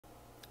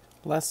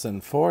Lesson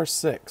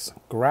 4-6,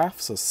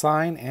 Graphs of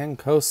Sine and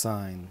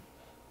Cosine.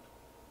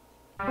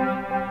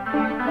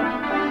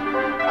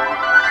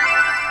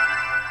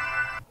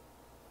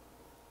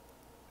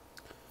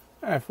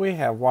 If we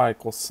have y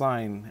equals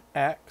sine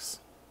x,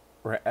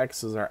 where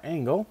x is our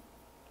angle,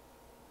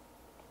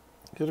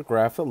 get a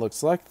graph that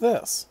looks like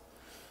this.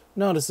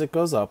 Notice it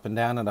goes up and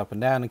down and up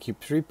and down and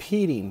keeps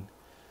repeating.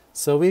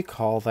 So we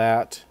call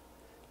that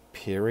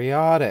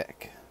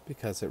periodic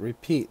because it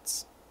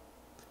repeats.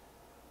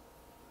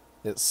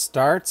 It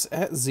starts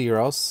at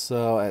 0,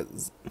 so it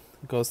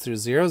goes through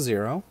 0,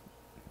 0.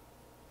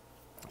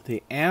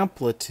 The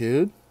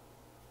amplitude,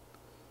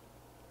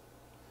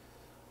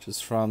 which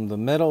is from the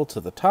middle to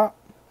the top,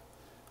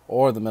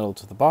 or the middle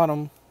to the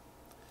bottom,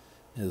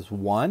 is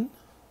 1.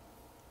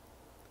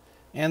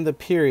 And the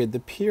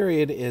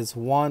period is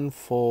one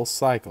full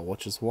cycle,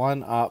 which is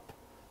 1 up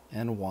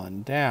and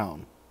 1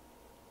 down.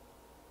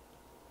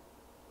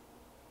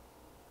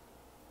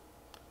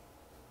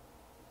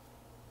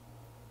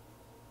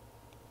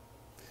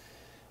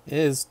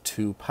 Is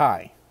 2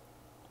 pi,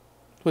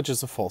 which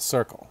is a full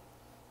circle.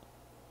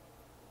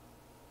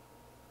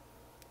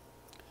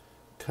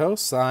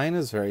 Cosine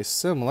is very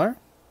similar,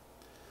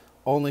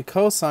 only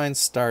cosine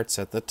starts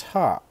at the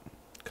top.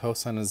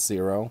 Cosine is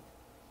 0,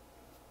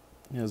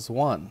 is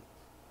 1.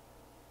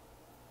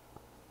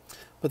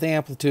 But the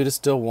amplitude is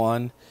still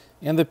 1,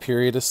 and the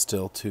period is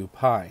still 2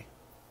 pi.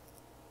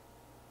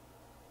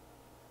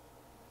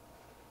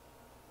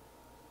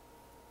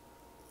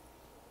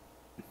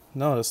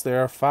 Notice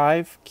there are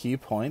 5 key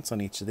points on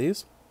each of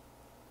these.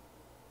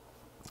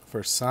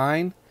 For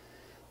sine,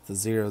 the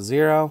 0,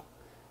 0,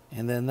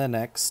 and then the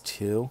next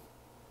 2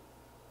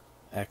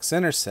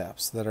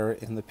 x-intercepts that are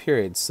in the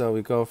period. So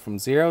we go from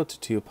 0 to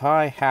 2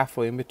 pi,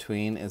 halfway in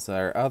between is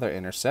our other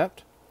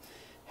intercept.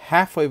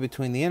 Halfway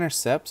between the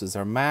intercepts is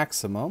our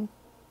maximum,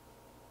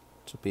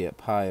 which will be at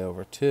pi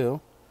over 2,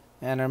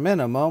 and our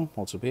minimum,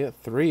 which will be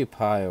at 3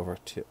 pi over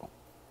 2.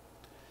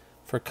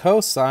 For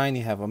cosine,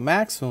 you have a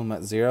maximum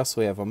at 0,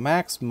 so we have a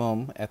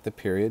maximum at the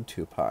period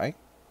 2 pi.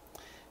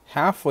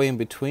 Halfway in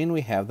between, we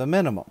have the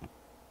minimum.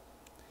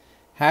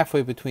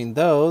 Halfway between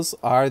those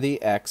are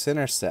the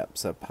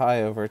x-intercepts at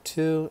pi over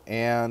 2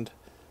 and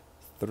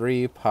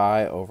 3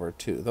 pi over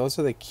 2. Those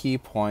are the key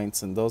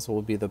points, and those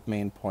will be the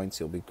main points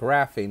you'll be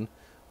graphing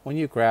when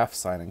you graph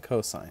sine and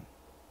cosine.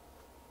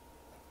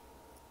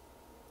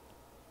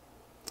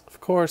 Of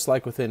course,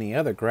 like with any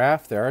other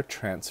graph, there are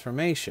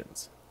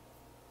transformations.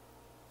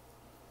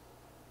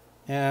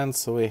 And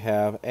so we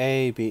have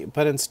A, B,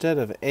 but instead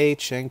of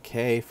H and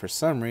K, for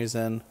some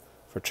reason,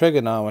 for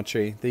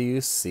trigonometry, they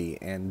use C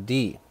and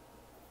D.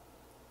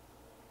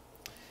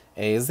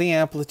 A is the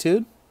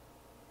amplitude,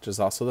 which is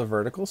also the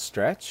vertical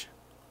stretch.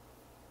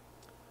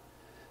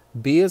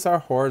 B is our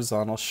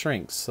horizontal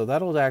shrink, so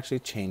that'll actually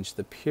change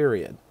the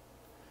period.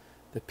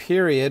 The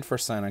period for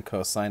sine and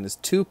cosine is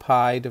 2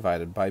 pi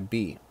divided by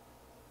B.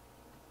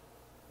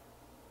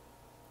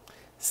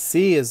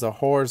 C is a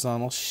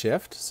horizontal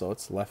shift, so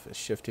it's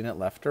shifting it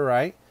left or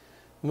right.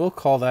 And we'll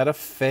call that a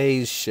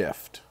phase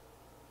shift,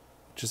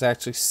 which is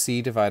actually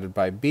C divided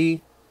by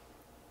B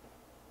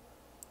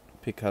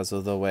because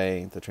of the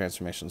way the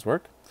transformations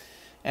work.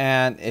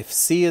 And if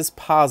C is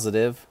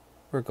positive,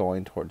 we're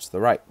going towards the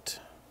right.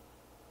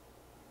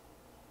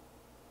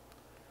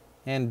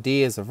 And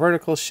D is a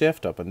vertical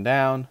shift up and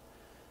down,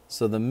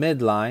 so the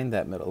midline,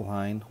 that middle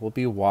line, will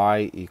be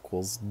Y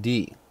equals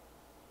D.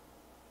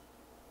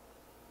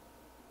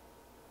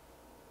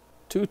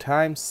 2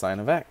 times sine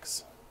of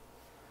x.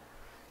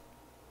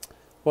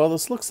 Well,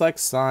 this looks like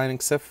sine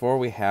except for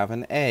we have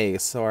an A,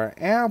 so our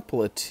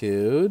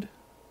amplitude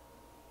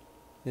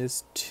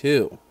is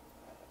 2.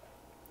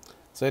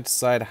 So I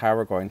decide how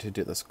we're going to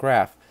do this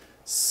graph.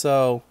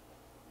 So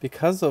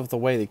because of the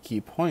way the key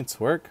points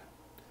work,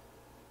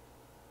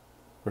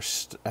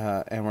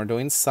 we're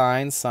doing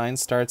sine. Sine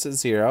starts at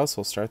 0, so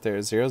we'll start there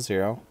at 0,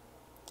 0.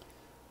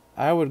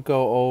 I would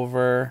go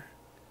over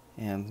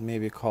and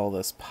maybe call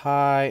this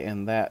pi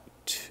and that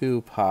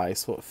 2 pi,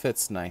 so it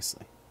fits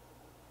nicely.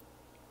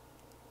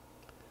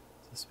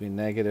 So this would be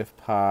negative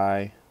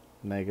pi,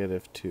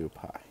 negative 2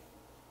 pi.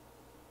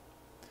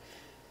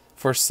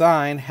 For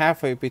sine,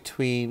 halfway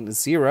between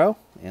 0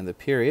 and the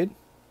period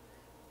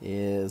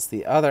is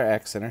the other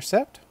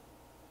x-intercept.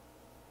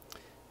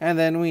 And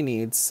then we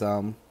need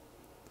some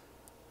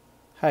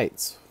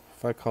heights.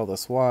 If I call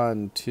this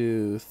 1,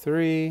 2,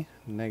 3,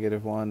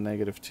 negative 1,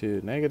 negative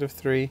 2, negative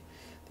 3,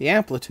 the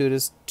amplitude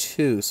is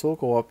 2, so we'll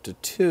go up to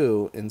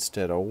 2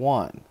 instead of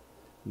 1.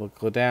 We'll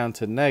go down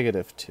to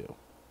negative 2.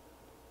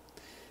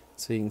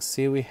 So you can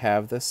see we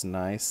have this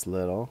nice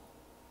little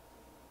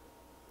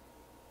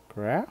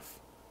graph.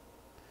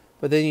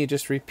 But then you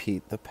just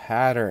repeat the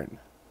pattern.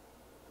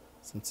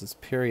 Since it's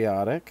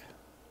periodic,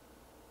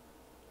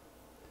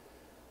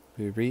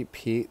 we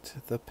repeat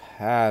the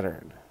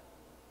pattern.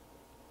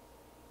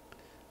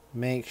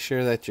 Make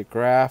sure that your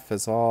graph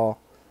is all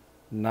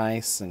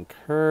nice and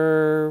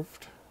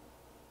curved.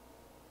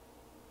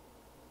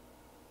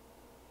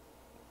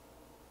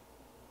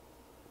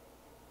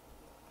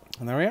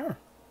 And there we are.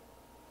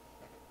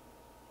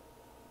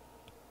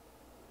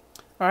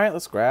 All right,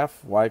 let's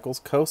graph y equals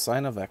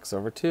cosine of x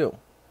over 2.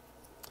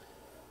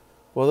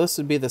 Well, this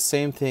would be the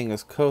same thing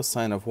as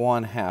cosine of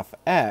 1/2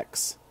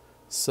 x.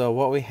 So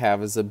what we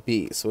have is a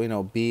b. So we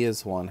know b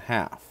is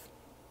 1/2.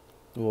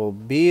 Well,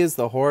 b is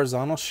the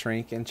horizontal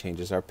shrink and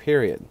changes our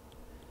period.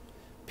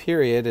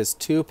 Period is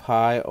 2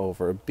 pi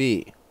over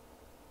b.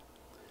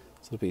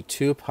 So it'll be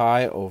 2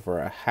 pi over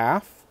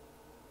 1/2.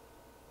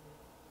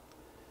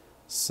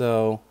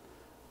 So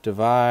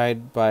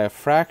divide by a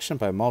fraction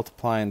by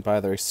multiplying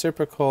by the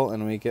reciprocal,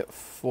 and we get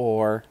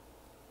 4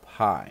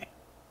 pi.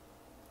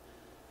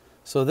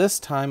 So this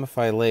time, if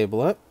I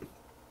label it,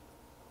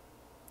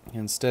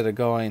 instead of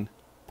going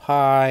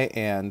pi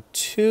and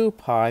 2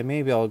 pi,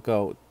 maybe I'll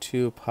go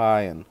 2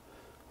 pi and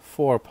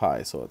 4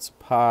 pi. So it's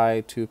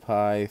pi, 2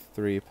 pi,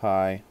 3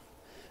 pi.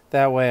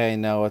 That way I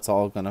know it's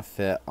all going to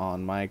fit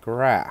on my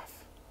graph.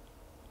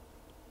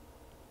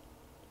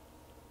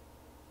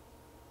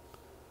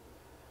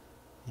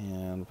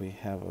 And we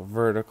have a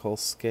vertical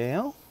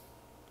scale.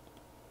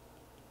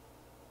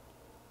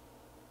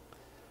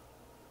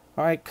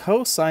 All right,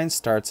 cosine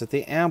starts at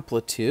the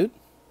amplitude,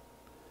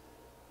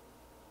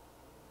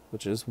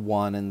 which is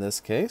 1 in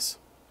this case.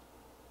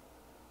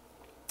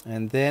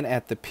 And then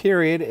at the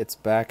period, it's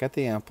back at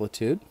the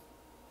amplitude.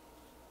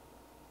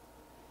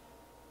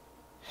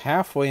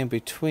 Halfway in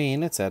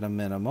between, it's at a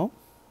minimum.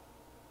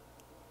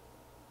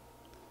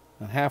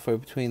 And halfway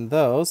between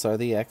those are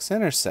the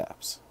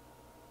x-intercepts.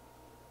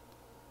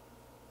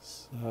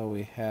 So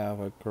we have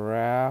a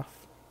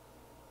graph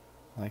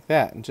like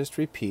that, and just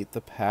repeat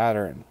the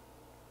pattern.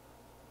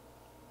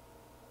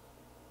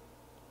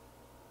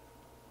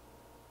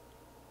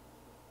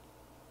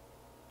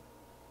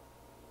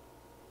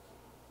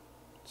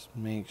 Just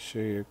make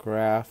sure your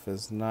graph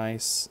is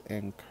nice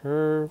and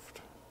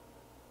curved.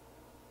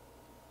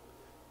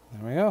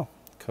 There we go.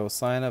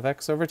 Cosine of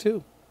x over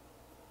 2.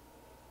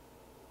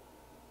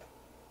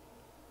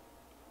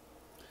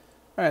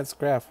 All right, let's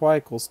graph y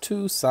equals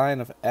 2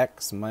 sine of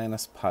x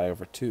minus pi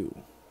over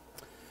 2.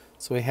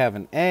 So we have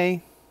an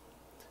A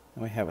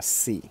and we have a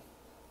C.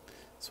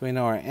 So we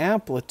know our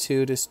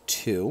amplitude is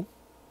 2.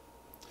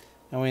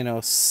 And we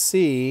know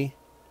C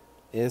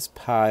is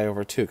pi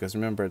over 2, because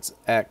remember it's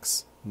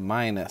x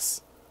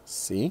minus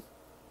C.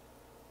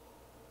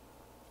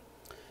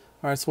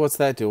 All right, so what's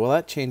that do? Well,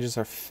 that changes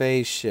our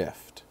phase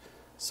shift.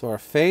 So our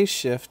phase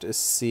shift is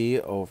C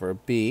over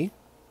B.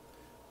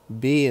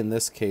 B in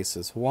this case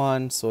is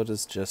 1, so it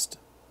is just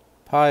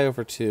pi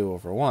over 2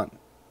 over 1.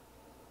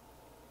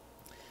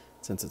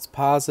 Since it's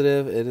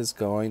positive, it is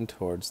going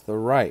towards the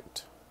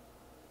right.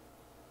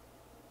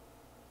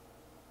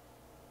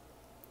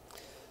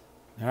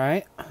 All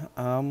right,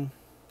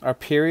 our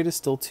period is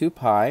still 2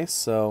 pi,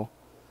 so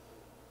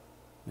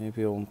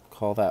maybe we'll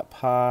call that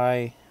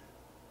pi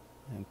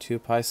and 2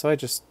 pi. So I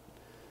just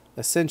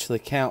essentially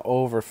count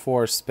over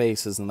 4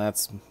 spaces, and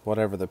that's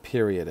whatever the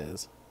period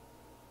is.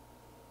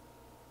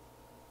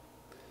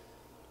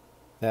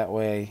 That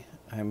way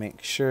I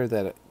make sure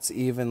that it's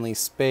evenly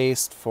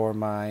spaced for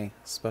my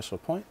special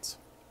points.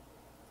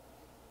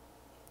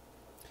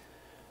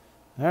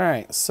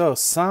 Alright, so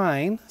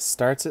sine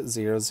starts at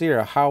 0,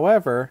 0.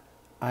 However,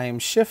 I am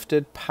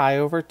shifted pi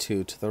over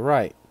 2 to the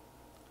right.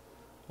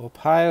 Well,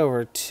 pi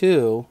over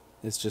 2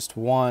 is just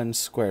 1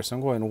 square, so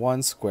I'm going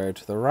 1 square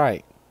to the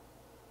right.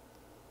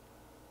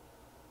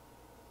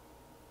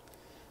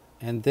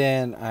 And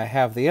then I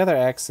have the other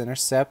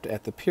x-intercept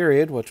at the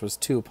period, which was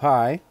 2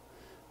 pi.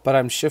 But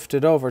I'm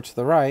shifted over to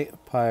the right,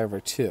 pi over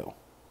 2.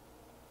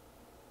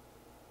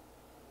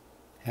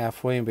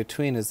 Halfway in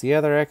between is the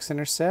other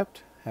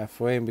x-intercept.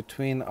 Halfway in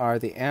between are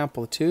the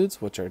amplitudes,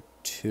 which are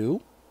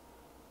 2.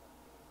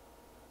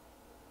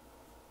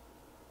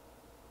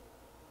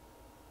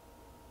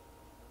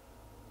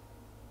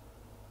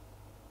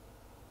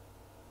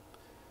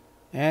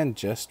 And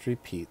just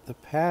repeat the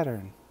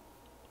pattern.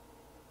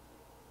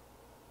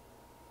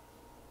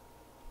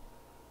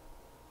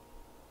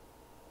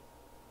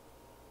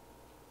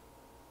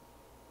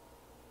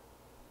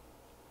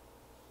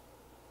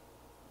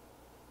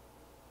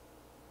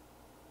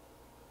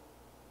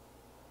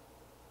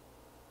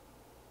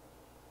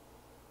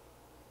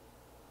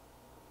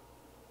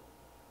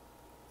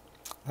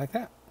 Like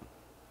that.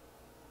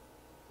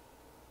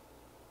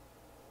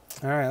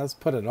 All right, let's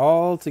put it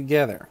all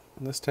together.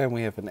 This time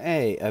we have an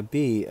A, a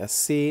B, a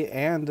C,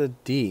 and a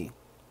D.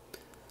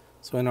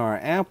 So we know our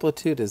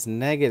amplitude is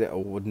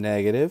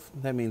negative.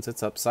 That means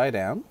it's upside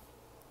down.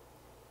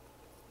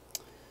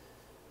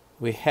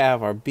 We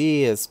have our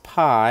B is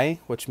pi,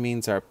 which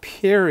means our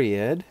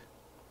period,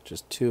 which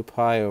is 2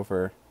 pi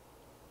over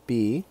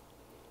B,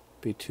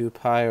 be 2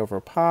 pi over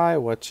pi,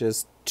 which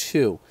is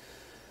 2.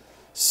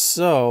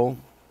 So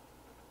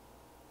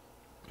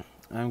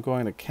I'm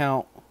going to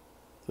count.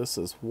 This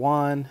is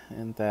 1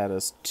 and that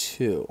is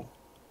 2.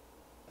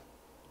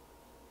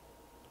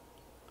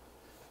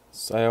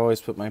 So I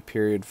always put my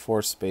period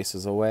 4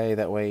 spaces away.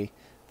 That way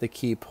the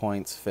key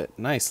points fit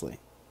nicely.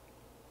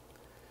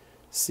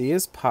 C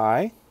is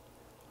pi.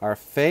 Our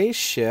phase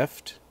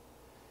shift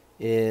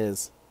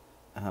is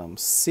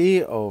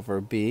C over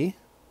B.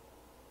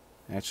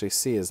 Actually,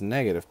 c is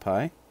negative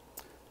pi.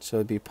 So it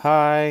would be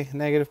pi,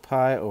 negative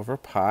pi over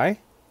pi,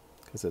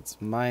 because it's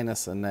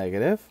minus a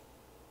negative.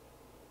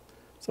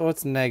 So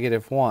it's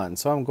negative 1.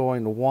 So I'm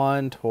going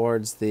 1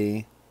 towards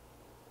the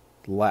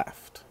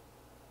left.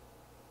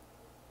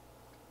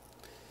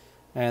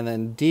 And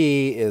then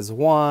d is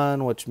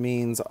 1, which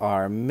means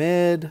our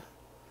mid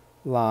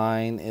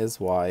line is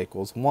y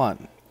equals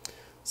 1.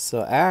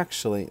 So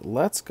actually,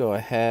 let's go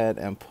ahead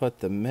and put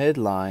the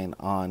midline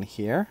on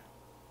here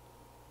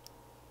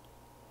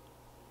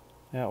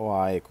at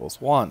y equals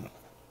 1.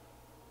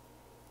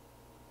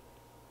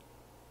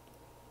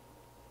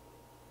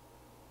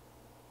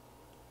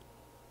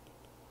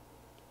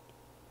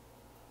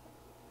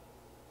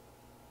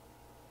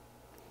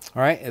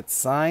 All right, it's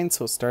sine,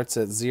 so it starts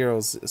at 0,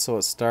 so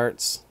it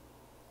starts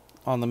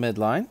on the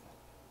midline.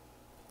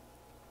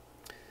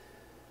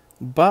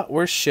 But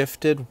we're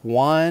shifted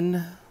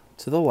 1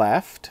 to the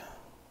left.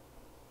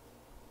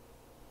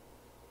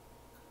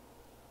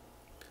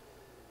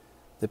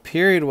 The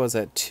period was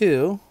at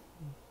 2,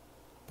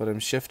 but I'm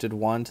shifted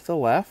 1 to the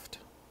left.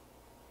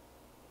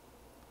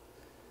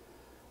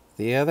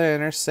 The other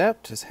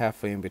intercept is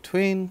halfway in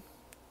between.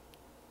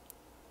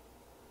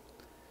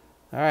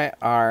 All right,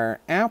 our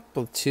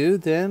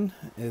amplitude then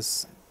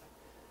is,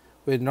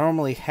 we'd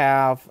normally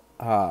have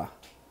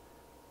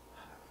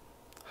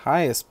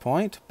highest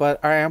point, but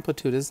our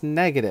amplitude is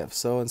negative.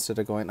 So instead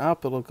of going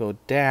up, it'll go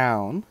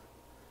down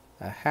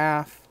a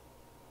half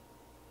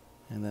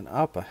and then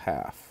up a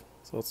half.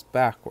 So it's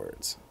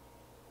backwards.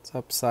 It's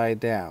upside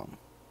down.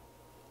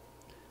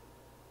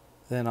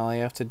 Then all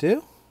you have to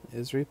do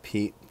is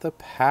repeat the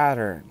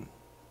pattern.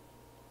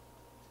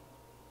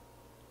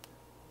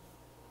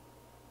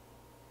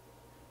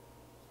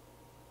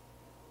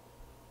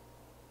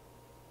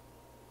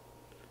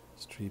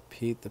 Just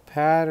repeat the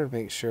pattern,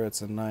 make sure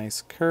it's a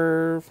nice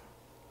curve,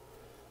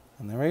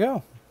 and there we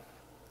go.